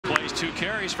2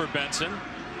 carries for Benson.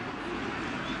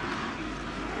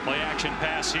 Play action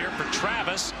pass here for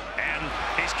Travis, and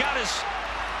he's got his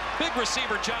big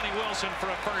receiver Johnny Wilson for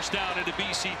a first down into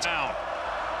BC town.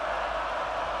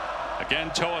 Again,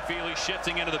 Toafili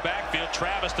shifting into the backfield.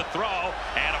 Travis to throw,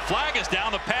 and a flag is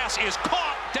down. The pass is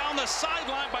caught down the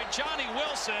sideline by Johnny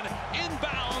Wilson.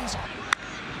 Inbounds.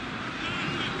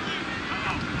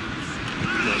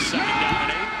 The 2nd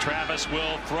down and 8. Travis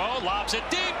will throw, lobs it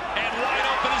deep, and wide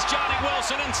open is Johnny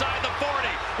Wilson inside the 40.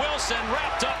 Wilson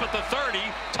wrapped up at the 30.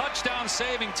 Touchdown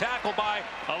saving tackle by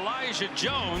Elijah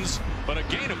Jones, but a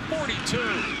gain of 42.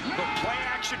 The play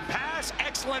action pass,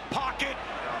 excellent pocket,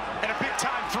 and a big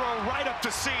time throw right up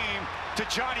the seam to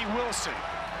Johnny Wilson.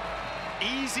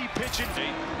 Easy pitch and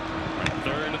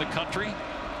 3rd in the country.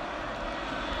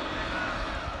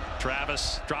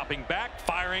 Travis dropping back,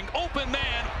 firing, open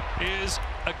man is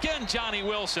again Johnny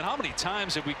Wilson. How many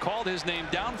times have we called his name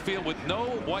downfield with no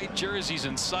white jerseys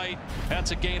in sight?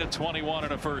 That's a gain of 21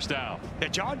 and a first down. Yeah,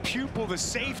 John Pupil, the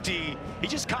safety, he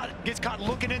just gets caught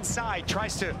looking inside,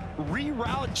 tries to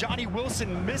reroute. Johnny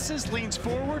Wilson misses, leans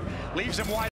forward, leaves him wide.